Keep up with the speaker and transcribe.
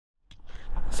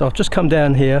So I've just come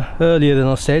down here earlier than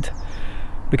I said,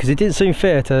 because it didn't seem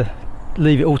fair to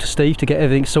leave it all to Steve to get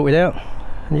everything sorted out,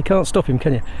 and you can't stop him,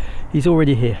 can you? He's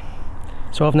already here.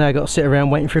 So I've now got to sit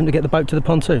around waiting for him to get the boat to the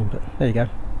pontoon, but there you go.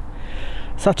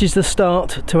 Such is the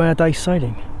start to our day's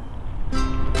sailing.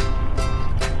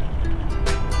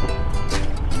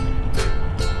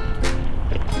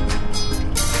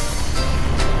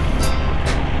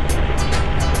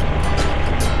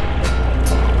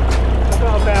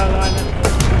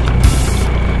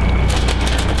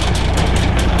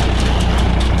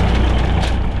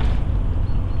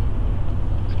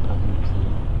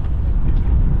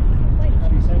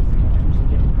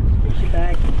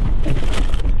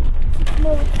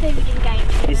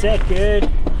 Is that good?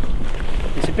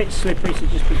 It's a bit slippery, so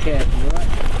just be careful, alright?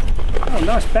 Oh,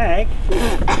 nice bag.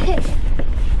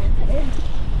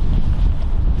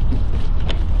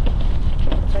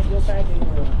 Take your bag in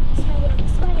your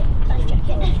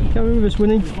Come with us,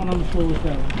 Winnie. There's one on the floor as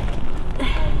well.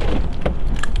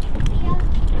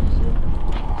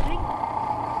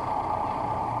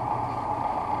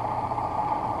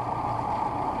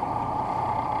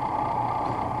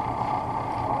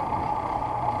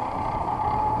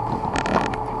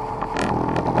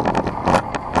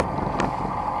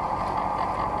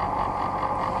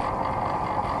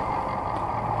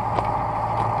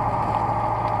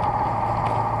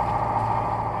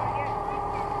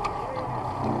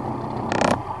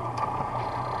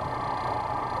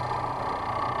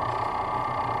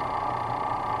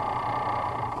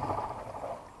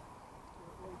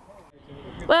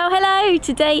 Well, hello,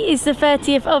 today is the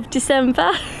 30th of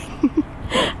December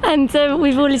and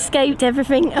we've all escaped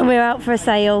everything and we're out for a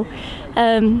sail.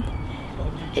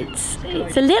 It's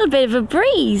a little bit of a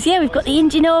breeze, yeah, we've got the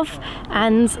engine off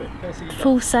and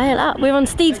full sail up. We're on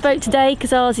Steve's boat today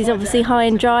because ours is obviously high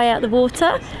and dry out the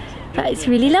water, but it's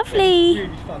really lovely,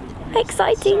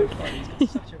 exciting.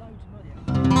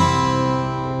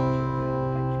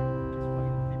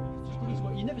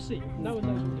 You never see, no one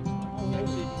knows what it looks like. I'll never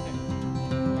see it.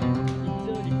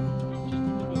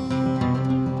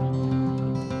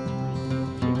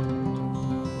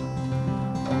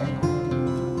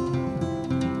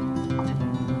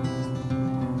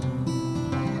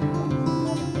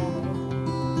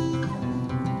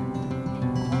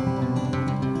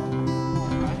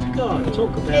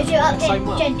 Talk about do it up so here.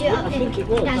 much. Jen, do it up I here. think it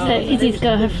was. So Izzy's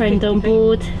got her friend on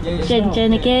board,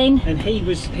 Jen again. And he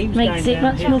was Makes going it down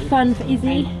much here. more fun for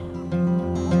Izzy.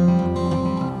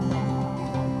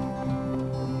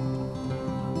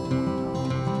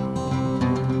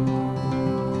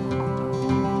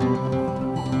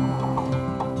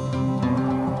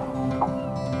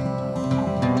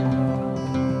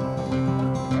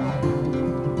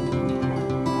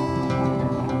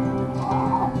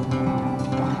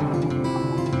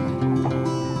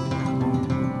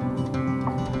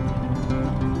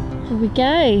 Here we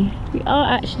go. We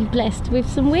are actually blessed with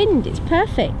some wind. It's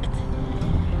perfect.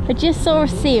 I just saw a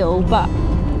seal, but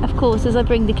of course as I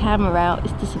bring the camera out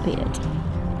it's disappeared.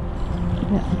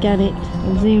 I got it.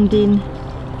 I zoomed in.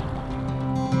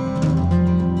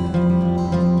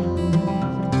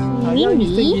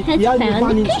 Winnie has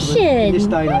found the cushion.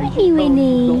 Hey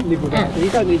Winnie.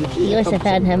 You also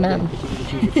found her mum.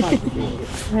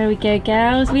 There we go,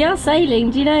 gals. We are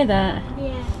sailing, do you know that?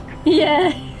 Yeah.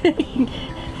 Yeah.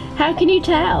 How can you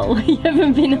tell? You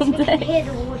haven't been on We can deck. hear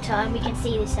the water and we can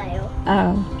see the sail.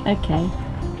 Oh, okay.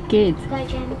 Good. Go,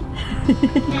 Jen.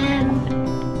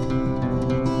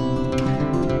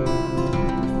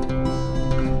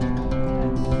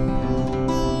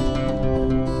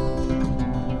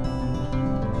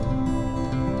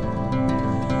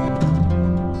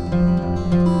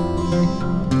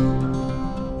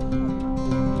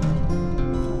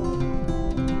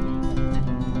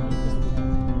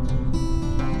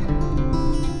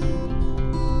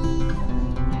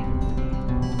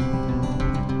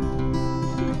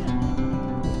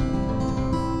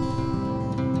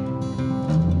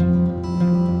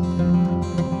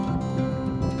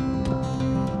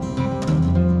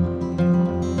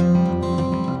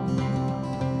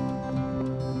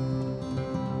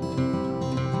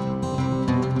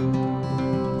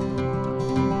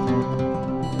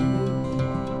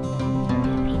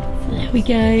 There we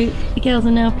go. The girls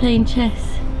are now playing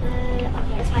chess. Okay,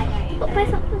 let's go. Oh,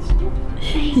 where's that?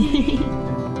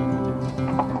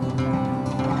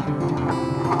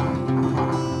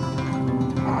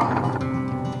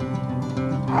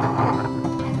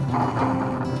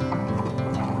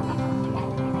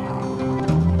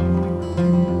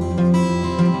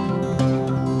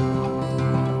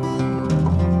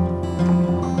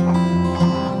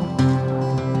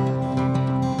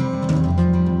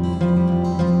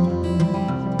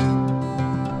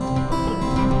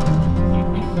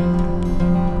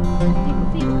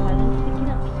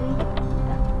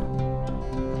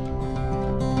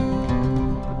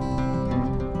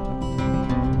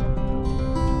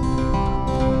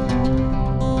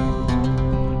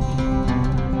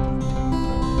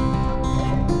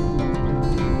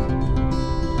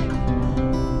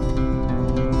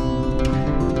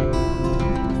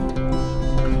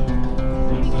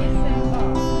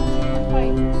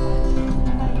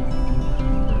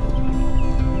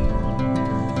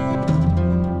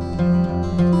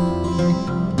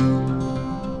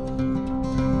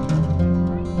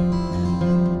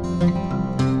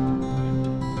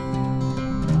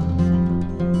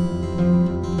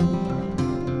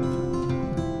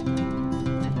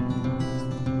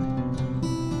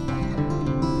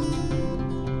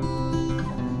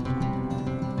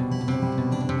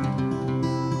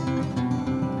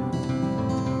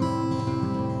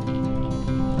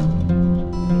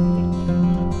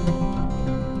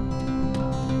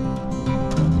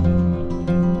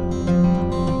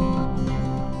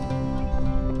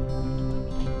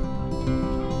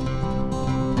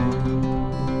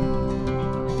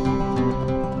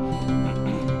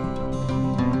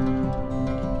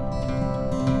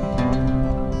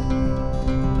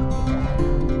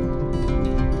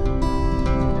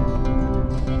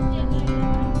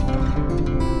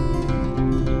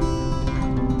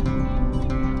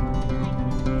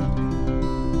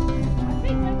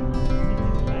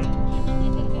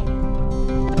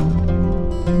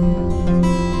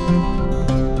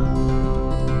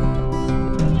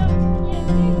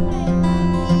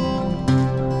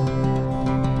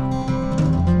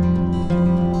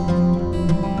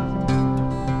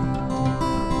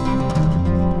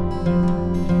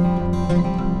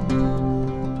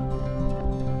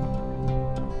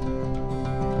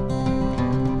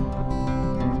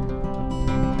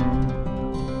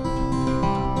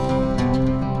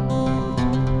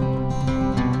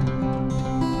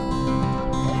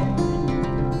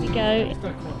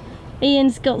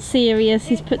 Ian's got serious,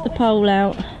 he's put the pole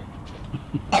out.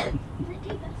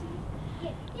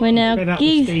 We're now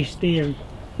goose... No,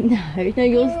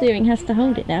 your steering has to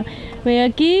hold it now. We are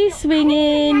goose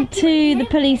swinging to the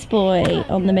police boy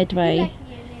on the Medway.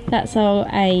 That's our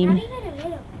aim.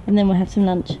 And then we'll have some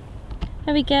lunch.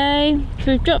 There we go,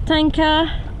 through dropped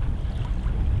anchor.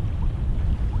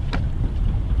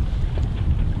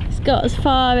 It's got as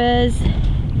far as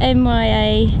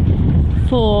MYA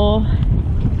 4.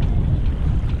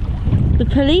 The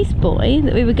police boy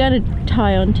that we were going to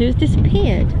tie onto has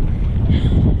disappeared.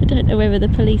 I don't know whether the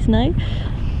police know.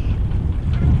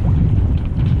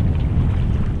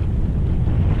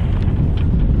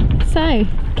 So,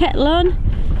 kettle on,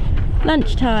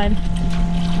 lunchtime.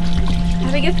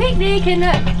 Having a picnic and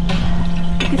look,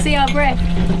 you can see our breath.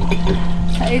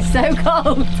 That is so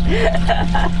cold.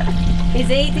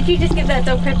 Izzy, did you just give that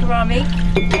dog pepperami?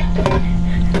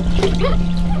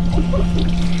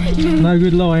 No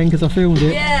good lying because I filmed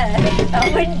it. Yeah, I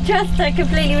wouldn't trust her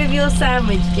completely with your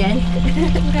sandwich, Jen.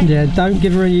 Yeah, don't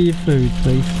give her any of your food,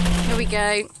 please. Here we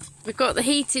go. We've got the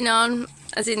heating on,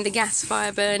 as in the gas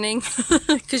fire burning,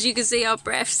 because you can see our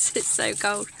breaths, it's so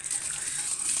cold.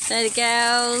 There the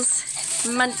girls,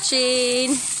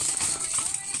 munching,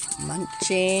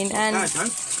 and... No,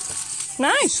 don't.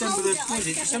 No. December the, what is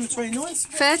it, December 29th?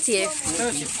 30th.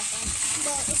 30th.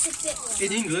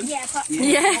 In England? Yeah.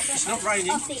 It's not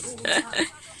raining.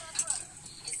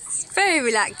 It's very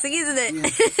relaxing, isn't it? Yeah.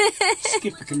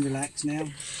 Skipper can relax now.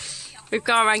 We've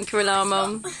got our anchor alarm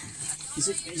on. Is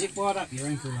it wired up, your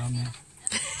anchor alarm now?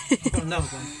 I've got another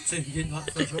one, so you didn't like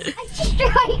the first one. I'm just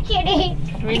striking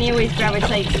it. Really always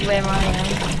gravitates to where I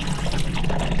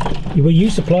am. Well, you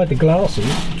supplied the glasses.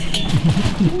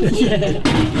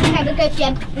 Have a good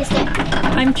jump, mister.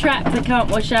 I'm trapped, I can't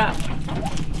wash up.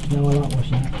 No, I like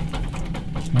washing it.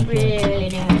 Really.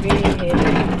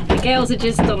 The girls are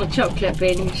just on a chocolate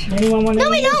binge. Anyone want No,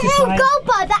 we don't want gold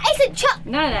bar. That isn't chocolate.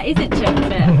 No, that isn't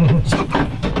chocolate.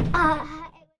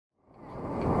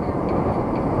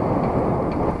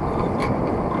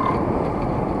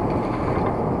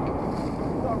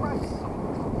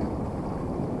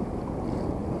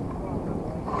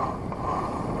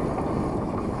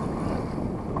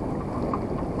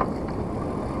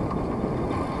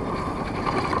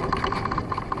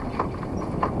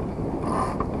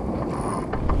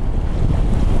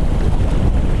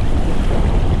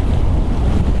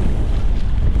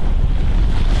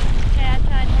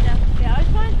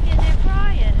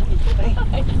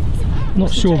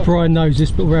 Not sure Brian knows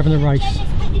this, but we're having a race.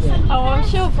 Oh, I'm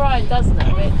sure Brian does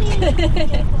know it.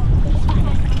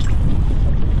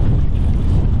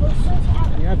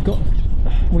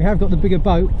 We have got the bigger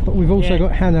boat, but we've also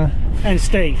got Hannah and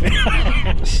Steve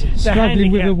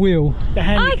struggling with a wheel.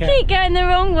 I keep going the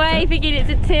wrong way, thinking it's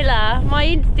a tiller. My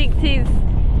instinct is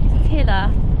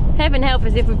tiller. Heaven help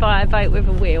us if we buy a boat with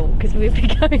a wheel, because we'll be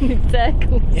going in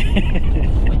circles.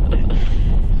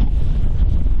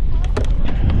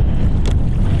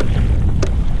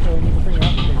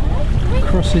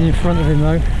 Crossing in front of him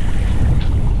though.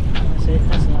 That's it,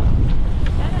 that's enough.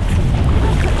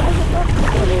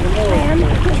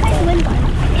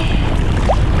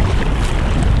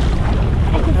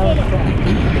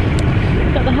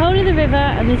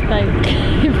 boat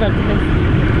in front of us.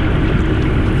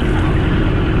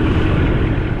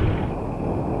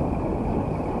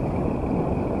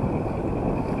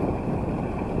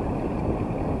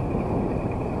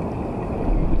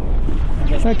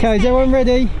 Okay, is everyone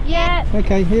ready? Yeah.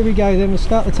 Okay, here we go then, we'll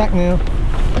start the tack now.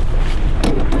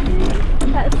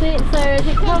 That's it, so as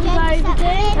it comes over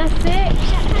there, that's it.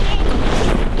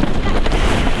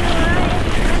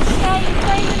 Alright,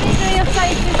 stay in the middle of your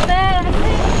faces there, that's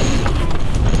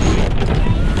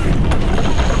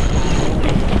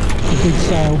A big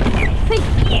sail. it. Big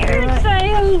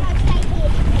sail.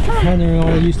 Hannah and I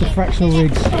are used to fractional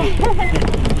rigs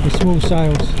with small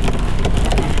sails.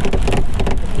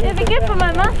 It'd be good for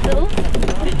my muscles.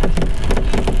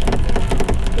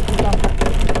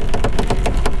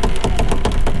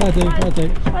 I do.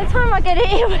 By the time I get it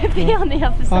here, we'll be on the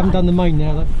other side. I haven't done the main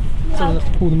now though, so I'll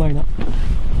have to pull the main up.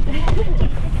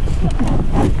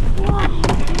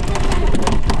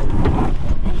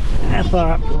 How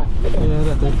far up? Yeah,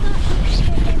 that'll do.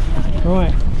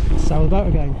 Right, sail the boat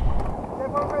again. Is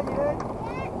everyone ready then?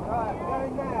 Right,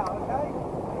 going now, okay?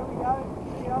 Here we go.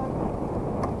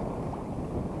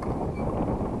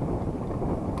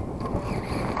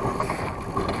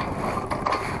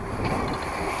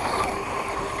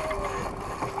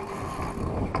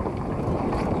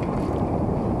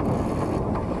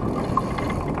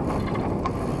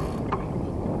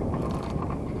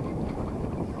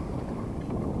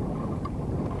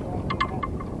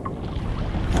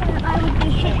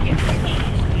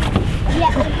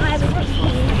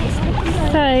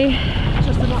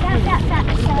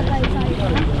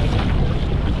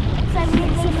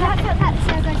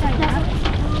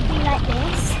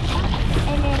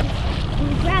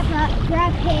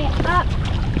 Grab here, up,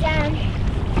 down,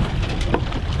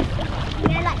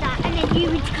 yeah, like that, and then you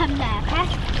would come there, okay?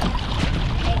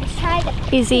 Okay, let's try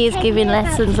that. Izzy is giving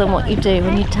lessons on what you do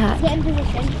when you tack. Get in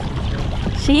position.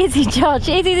 She is in charge.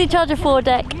 She is in charge of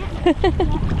foredeck.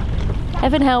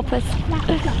 Heaven help us.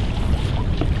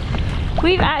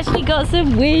 We've actually got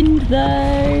some wind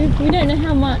though. We don't know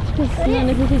how much because none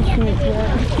of his instruments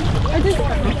work.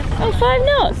 Oh, 5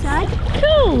 knots.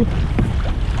 Cool.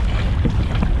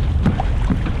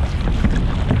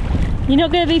 You're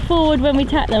not going to be forward when we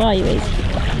tack though, are you, Iz?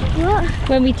 What?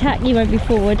 When we tack, you won't be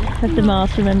forward of the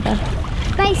mast, remember?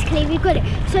 Basically, we've got it.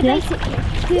 So Yeah. basically,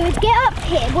 we would get up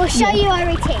here. We'll show you our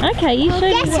routine. Okay, you We'll show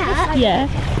get me. up. Yeah,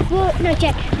 No,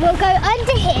 Jen. We'll go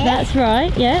under here. that's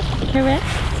right. Yeah, correct.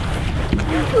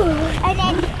 And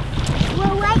then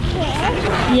we'll wait here.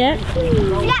 Yeah.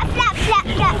 Flap, flap, flap,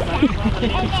 flap, flap.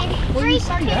 And then 3, 2,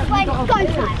 1, go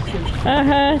fly.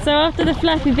 So after the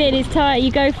flappy bit is tight,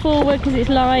 you go forward because it's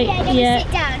light. Yeah, then we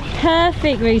sit down.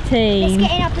 Perfect Let's routine.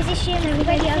 get in our position and we're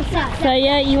ready on start. So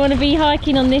yeah, you want to be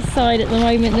hiking on this side at the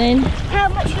moment then, How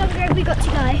much longer have we got to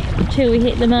go? until we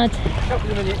hit the mud.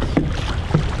 Couple of minutes.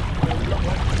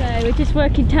 So we're just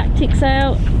working tactics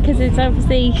out because it's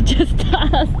obviously just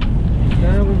us.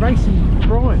 No, we're racing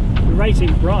Brian. We're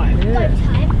racing Brian. Go Yeah,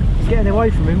 time. getting away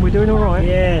from him, we're doing alright.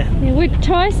 Yeah. Yeah, we're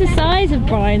twice the size of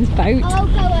Brian's boat. I'll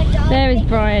go under. There is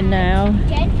Brian now.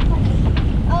 Jen,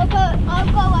 I'll go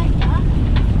under.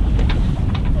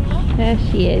 There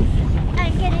she is.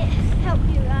 And get it, help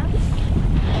you around.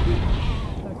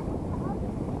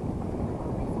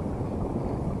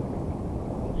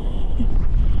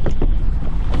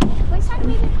 Which side are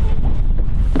we going?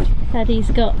 Daddy's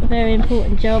got a very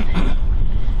important job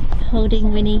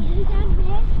holding Winnie. Down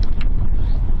here.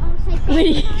 I'll say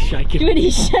Winnie, Shaking.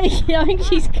 Winnie's shaking. I think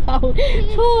she's cold.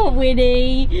 Poor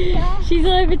Winnie. Yeah. She's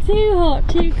either too hot,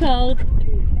 too cold.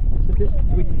 It's a bit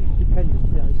wind dependent,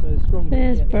 you know, so strong.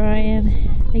 There's Brian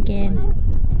again.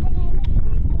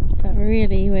 But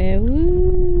really, we're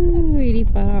really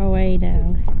far away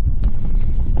now.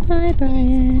 Hi,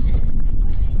 Brian.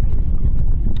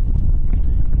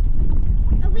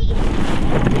 Are we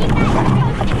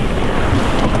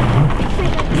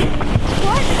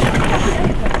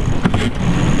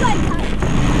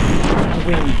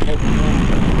Wind taking on.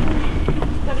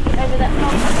 Gotta get over that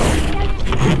hump.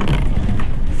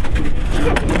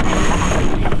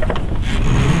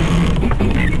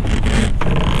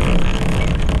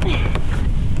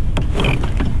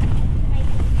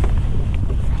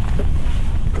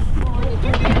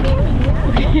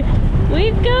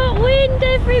 We've got wind,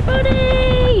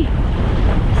 everybody!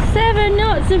 7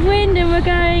 knots of wind and we're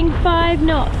going 5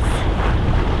 knots.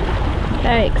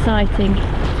 Very exciting.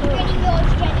 Ready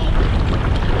yours, Jenny.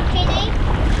 Jenny?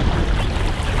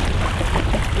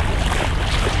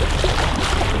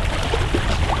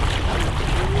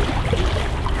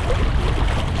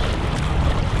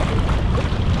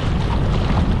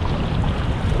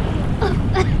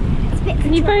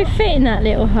 Can you You both fit in that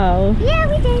little hole. Yeah,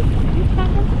 we do.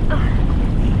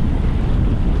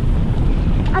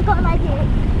 I got an idea.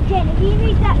 Jen, if you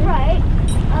read that right,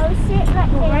 I'll sit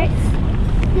like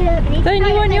this. Don't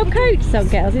you want your coats on,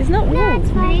 girls? It's not No, warm.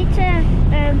 it's fine. We need to,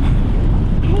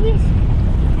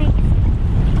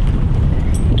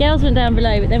 The girls went down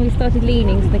below, but then we started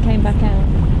leaning, so they came back out.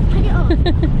 put it on.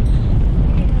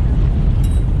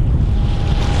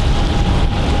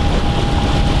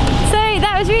 So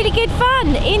that was really good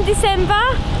fun in December.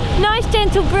 Nice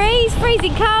gentle breeze,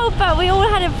 freezing cold, but we all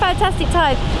had a fantastic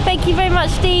time. Thank you very much,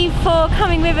 Steve, for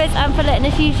coming with us and for letting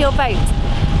us use your boat.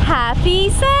 Happy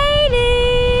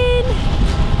sailing!